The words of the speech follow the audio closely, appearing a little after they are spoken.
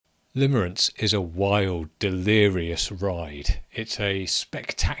Limerence is a wild, delirious ride. It's a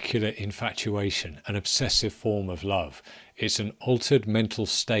spectacular infatuation, an obsessive form of love. It's an altered mental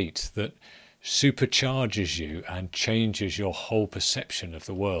state that supercharges you and changes your whole perception of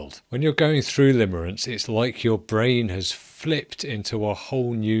the world. When you're going through limerence, it's like your brain has flipped into a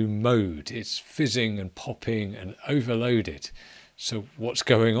whole new mode. It's fizzing and popping and overloaded. So what's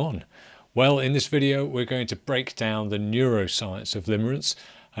going on? Well, in this video, we're going to break down the neuroscience of limerence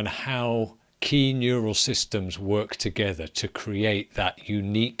and how key neural systems work together to create that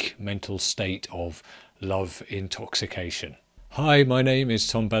unique mental state of love intoxication. Hi, my name is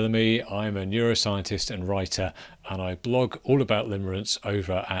Tom Bellamy. I'm a neuroscientist and writer, and I blog all about limerence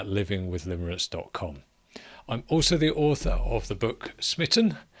over at livingwithlimerence.com. I'm also the author of the book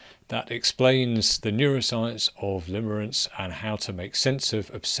Smitten that explains the neuroscience of limerence and how to make sense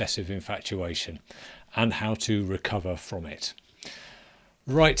of obsessive infatuation and how to recover from it.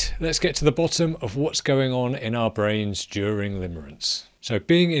 Right, let's get to the bottom of what's going on in our brains during limerence. So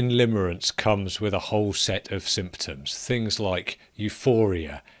being in limerence comes with a whole set of symptoms, things like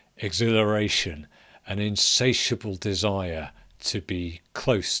euphoria, exhilaration, an insatiable desire to be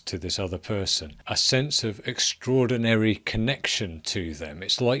close to this other person, a sense of extraordinary connection to them.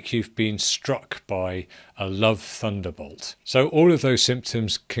 It's like you've been struck by a love thunderbolt. So all of those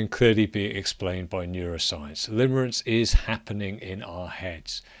symptoms can clearly be explained by neuroscience. Limerence is happening in our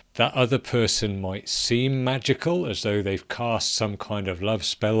heads. That other person might seem magical, as though they've cast some kind of love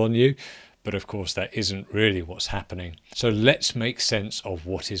spell on you, but of course that isn't really what's happening. So let's make sense of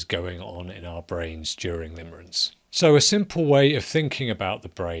what is going on in our brains during limerence. So a simple way of thinking about the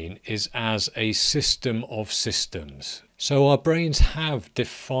brain is as a system of systems. So our brains have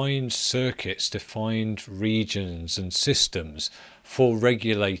defined circuits, defined regions and systems for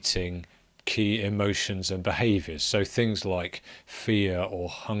regulating key emotions and behaviors. So things like fear or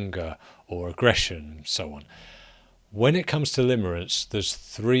hunger or aggression and so on. When it comes to limerence, there's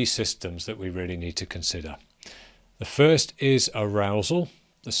three systems that we really need to consider. The first is arousal,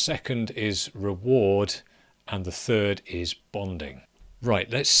 the second is reward, and the third is bonding. Right,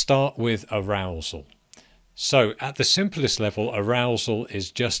 let's start with arousal. So at the simplest level, arousal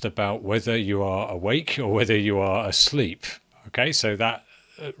is just about whether you are awake or whether you are asleep. Okay, so that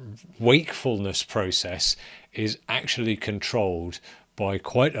wakefulness process is actually controlled by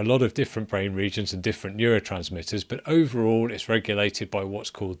quite a lot of different brain regions and different neurotransmitters, but overall it's regulated by what's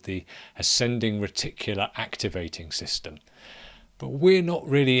called the ascending reticular activating system. But we're not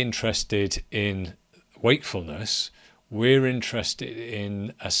really interested in wakefulness. We're interested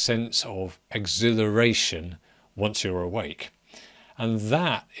in a sense of exhilaration once you're awake. And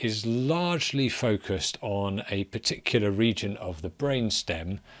that is largely focused on a particular region of the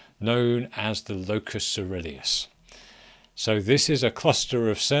brainstem known as the locus coeruleus. So this is a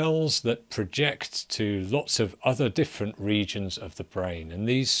cluster of cells that project to lots of other different regions of the brain, and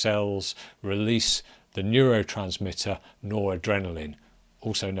these cells release the neurotransmitter noradrenaline,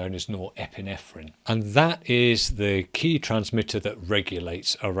 also known as norepinephrine, and that is the key transmitter that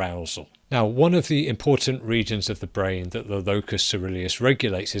regulates arousal. Now, one of the important regions of the brain that the locus coeruleus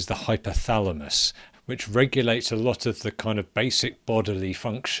regulates is the hypothalamus, which regulates a lot of the kind of basic bodily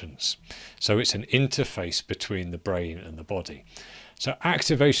functions. So it's an interface between the brain and the body. So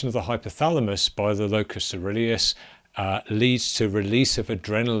activation of the hypothalamus by the locus coeruleus leads to release of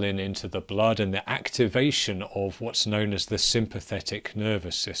adrenaline into the blood and the activation of what's known as the sympathetic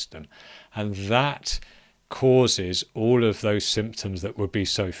nervous system. And that causes all of those symptoms that would be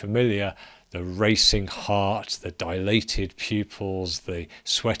so familiar: the racing heart, the dilated pupils, the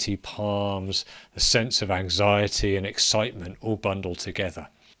sweaty palms, the sense of anxiety and excitement all bundled together.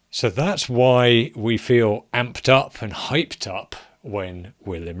 So that's why we feel amped up and hyped up when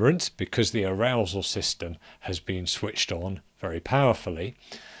we're limerent, because the arousal system has been switched on very powerfully.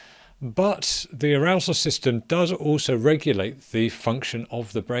 But the arousal system does also regulate the function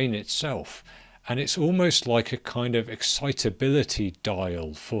of the brain itself. And it's almost like a kind of excitability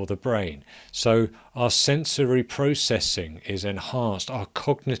dial for the brain. So our sensory processing is enhanced, our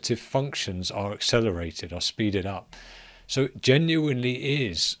cognitive functions are accelerated, are speeded up. So it genuinely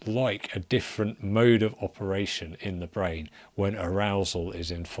is like a different mode of operation in the brain when arousal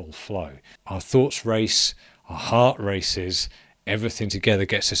is in full flow. Our thoughts race, our heart races, everything together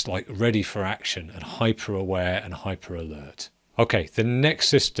gets us like ready for action and hyper aware and hyper alert. Okay, the next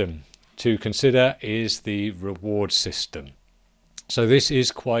system to consider is the reward system. So this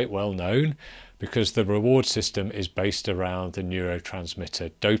is quite well known because the reward system is based around the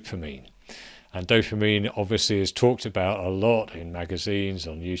neurotransmitter dopamine. And dopamine obviously is talked about a lot in magazines,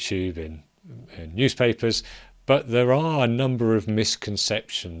 on YouTube, in newspapers, But there are a number of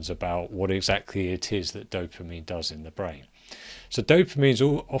misconceptions about what exactly it is that dopamine does in the brain. So dopamine is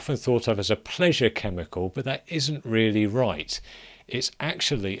often thought of as a pleasure chemical, but that isn't really right. It's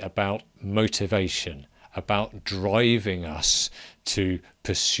actually about motivation, about driving us to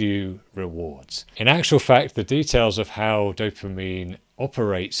pursue rewards. In actual fact, the details of how dopamine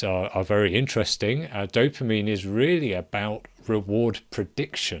operates are very interesting. Dopamine is really about reward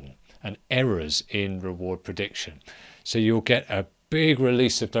prediction and errors in reward prediction. So you'll get a big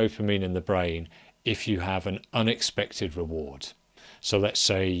release of dopamine in the brain if you have an unexpected reward. So let's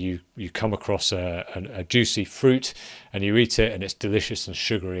say you come across a juicy fruit and you eat it and it's delicious and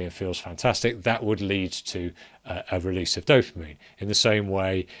sugary and feels fantastic. That would lead to a release of dopamine. In the same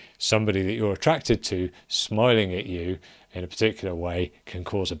way, somebody that you're attracted to smiling at you in a particular way can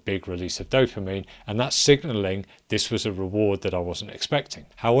cause a big release of dopamine, and that's signaling this was a reward that I wasn't expecting.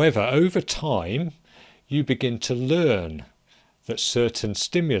 However, over time, you begin to learn that certain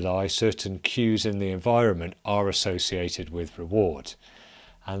stimuli, certain cues in the environment are associated with reward.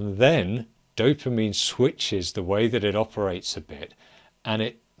 And then dopamine switches the way that it operates a bit, and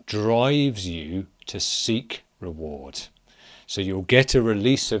it drives you to seek reward. So you'll get a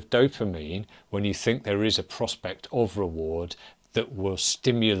release of dopamine when you think there is a prospect of reward that will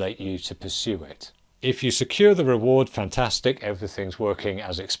stimulate you to pursue it. If you secure the reward, fantastic, everything's working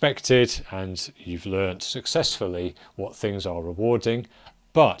as expected and you've learned successfully what things are rewarding.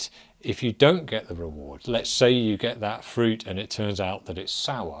 But if you don't get the reward, let's say you get that fruit and it turns out that it's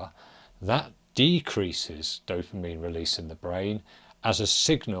sour, that decreases dopamine release in the brain as a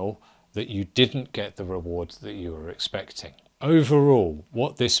signal that you didn't get the reward that you were expecting. Overall,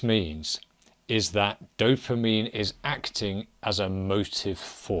 what this means is that dopamine is acting as a motive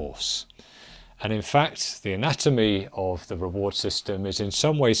force. And in fact, the anatomy of the reward system is in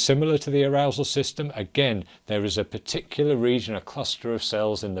some ways similar to the arousal system. Again, there is a particular region, a cluster of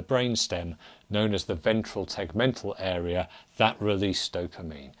cells in the brainstem known as the ventral tegmental area that release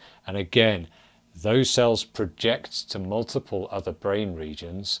dopamine. And again, those cells project to multiple other brain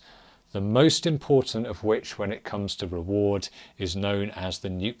regions, the most important of which when it comes to reward is known as the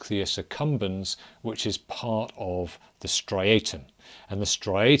nucleus accumbens, which is part of the striatum. And the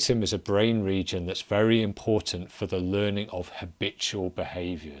striatum is a brain region that's very important for the learning of habitual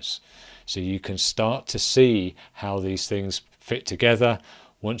behaviors. So you can start to see how these things fit together.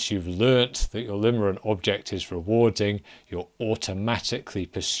 Once you've learnt that your limerent object is rewarding, you'll automatically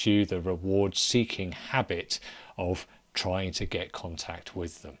pursue the reward-seeking habit of trying to get contact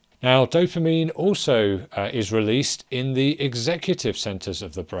with them. Now, dopamine also is released in the executive centers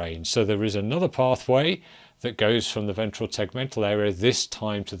of the brain. So there is another pathway that goes from the ventral tegmental area, this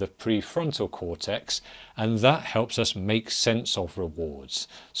time to the prefrontal cortex, and that helps us make sense of rewards.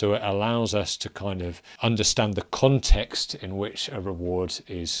 So it allows us to kind of understand the context in which a reward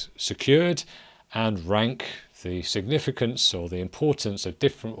is secured and rank the significance or the importance of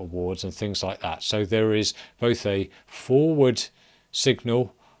different rewards and things like that. So there is both a forward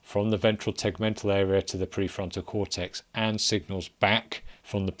signal from the ventral tegmental area to the prefrontal cortex and signals back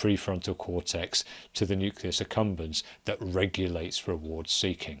from the prefrontal cortex to the nucleus accumbens that regulates reward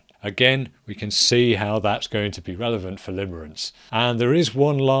seeking. Again, we can see how that's going to be relevant for limerence. And there is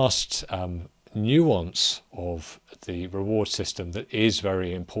one last nuance of the reward system that is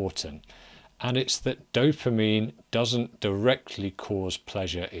very important, and it's that dopamine doesn't directly cause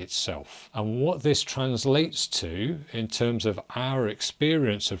pleasure itself. And what this translates to in terms of our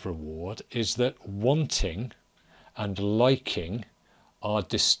experience of reward is that wanting and liking are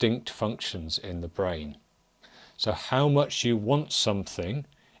distinct functions in the brain. So how much you want something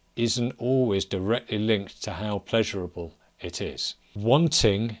isn't always directly linked to how pleasurable it is.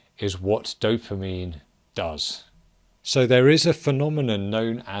 Wanting is what dopamine does. So there is a phenomenon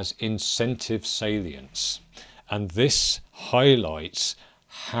known as incentive salience, and this highlights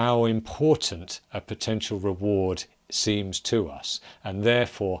how important a potential reward seems to us, and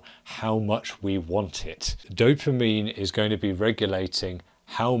therefore how much we want it. Dopamine is going to be regulating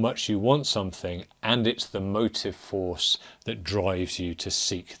how much you want something, and it's the motive force that drives you to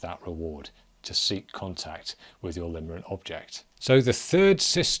seek that reward, to seek contact with your limerent object. So the third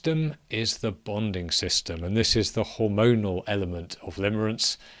system is the bonding system, and this is the hormonal element of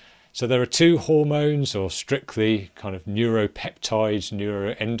limerence. So there are two hormones, or strictly kind of neuropeptides,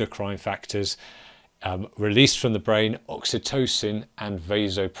 neuroendocrine factors, released from the brain: oxytocin and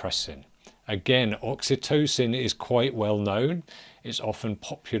vasopressin. Again, oxytocin is quite well known. It's often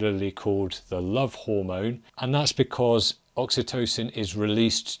popularly called the love hormone, and that's because oxytocin is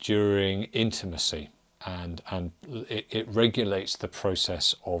released during intimacy, and it regulates the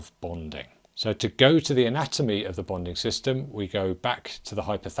process of bonding. So to go to the anatomy of the bonding system, we go back to the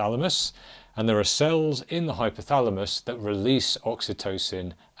hypothalamus, and there are cells in the hypothalamus that release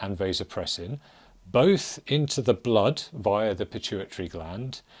oxytocin and vasopressin, both into the blood via the pituitary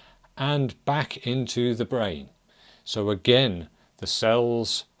gland and back into the brain. So again, the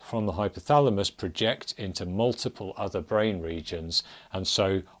cells from the hypothalamus project into multiple other brain regions, and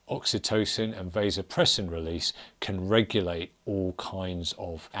so oxytocin and vasopressin release can regulate all kinds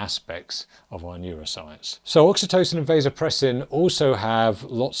of aspects of our neuroscience. So oxytocin and vasopressin also have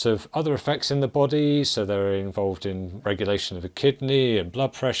lots of other effects in the body. So they're involved in regulation of the kidney and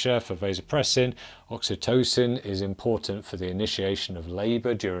blood pressure for vasopressin. Oxytocin is important for the initiation of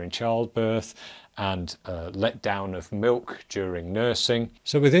labor during childbirth and let down of milk during nursing.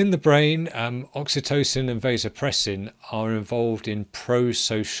 So within the brain, oxytocin and vasopressin are involved in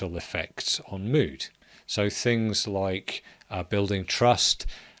pro-social effects on mood. So things like building trust,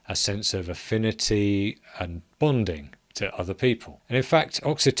 a sense of affinity and bonding to other people. And in fact,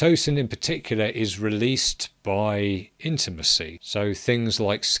 oxytocin in particular is released by intimacy. So things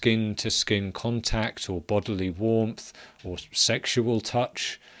like skin-to-skin contact or bodily warmth or sexual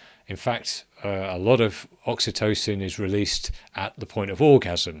touch. In fact, a lot of oxytocin is released at the point of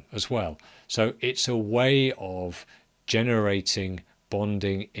orgasm as well. So it's a way of generating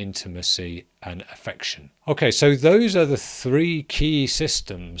bonding, intimacy and affection. Okay, so those are the three key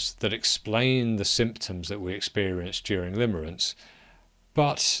systems that explain the symptoms that we experience during limerence.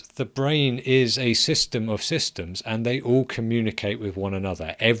 But the brain is a system of systems and they all communicate with one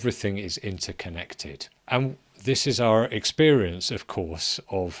another. Everything is interconnected. And this is our experience, of course,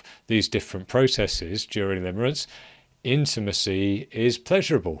 of these different processes during limerence. Intimacy is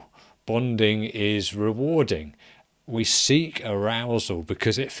pleasurable. Bonding is rewarding. We seek arousal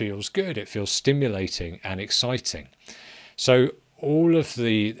because it feels good. It feels stimulating and exciting. So all of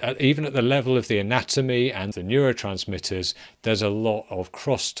the, even at the level of the anatomy and the neurotransmitters, there's a lot of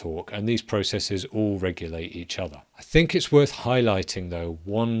crosstalk, and these processes all regulate each other. I think it's worth highlighting, though,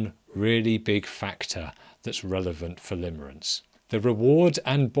 one really big factor that's relevant for limerence. The reward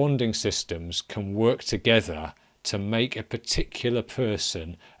and bonding systems can work together to make a particular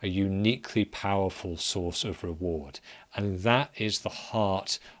person a uniquely powerful source of reward. And that is the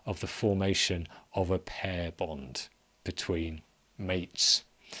heart of the formation of a pair bond between mates.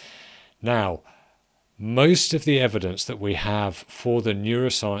 Now, most of the evidence that we have for the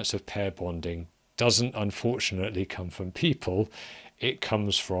neuroscience of pair bonding doesn't unfortunately come from people. It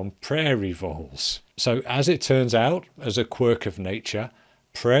comes from prairie voles. So as it turns out, as a quirk of nature,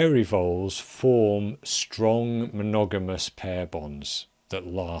 prairie voles form strong monogamous pair bonds that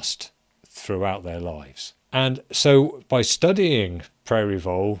last throughout their lives. And so by studying prairie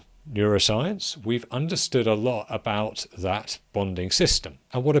vole neuroscience, we've understood a lot about that bonding system.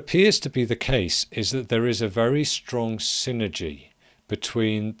 And what appears to be the case is that there is a very strong synergy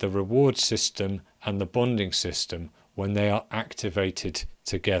between the reward system and the bonding system when they are activated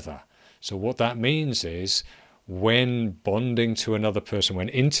together. So what that means is when bonding to another person, when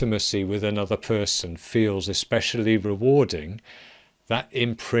intimacy with another person feels especially rewarding, that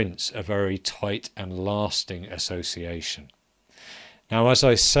imprints a very tight and lasting association. Now, as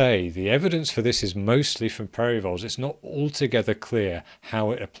I say, the evidence for this is mostly from prairie voles. It's not altogether clear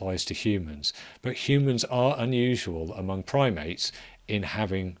how it applies to humans, but humans are unusual among primates in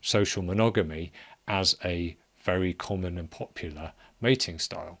having social monogamy as a very common and popular mating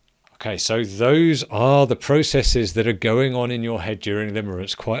style. Okay, so those are the processes that are going on in your head during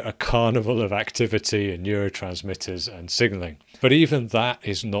limerence, quite a carnival of activity and neurotransmitters and signaling. But even that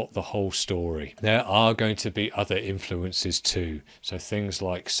is not the whole story. There are going to be other influences too. So things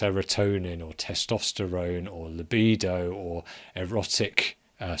like serotonin or testosterone or libido or erotic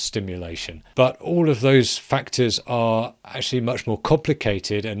stimulation. But all of those factors are actually much more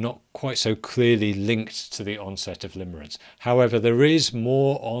complicated and not quite so clearly linked to the onset of limerence. However, there is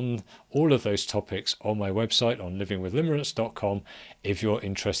more on all of those topics on my website on livingwithlimerence.com if you're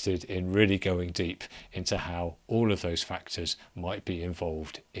interested in really going deep into how all of those factors might be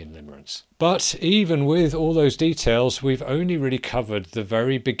involved in limerence. But even with all those details, we've only really covered the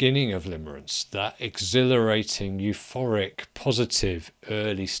very beginning of limerence, that exhilarating, euphoric, positive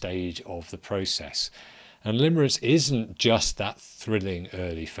early stage of the process. And limerence isn't just that thrilling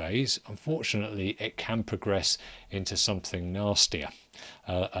early phase. Unfortunately, it can progress into something nastier,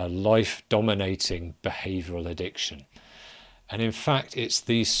 a life-dominating behavioural addiction. And in fact, it's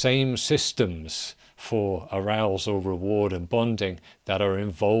these same systems for arousal, reward and bonding that are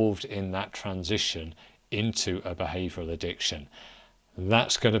involved in that transition into a behavioural addiction.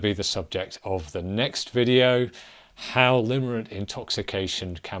 That's going to be the subject of the next video. how limerent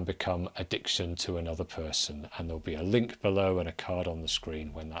intoxication can become addiction to another person, and there'll be a link below and a card on the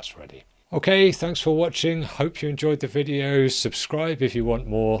screen when that's ready. Okay, thanks for watching. Hope you enjoyed the video. Subscribe if you want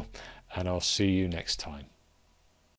more, and I'll see you next time.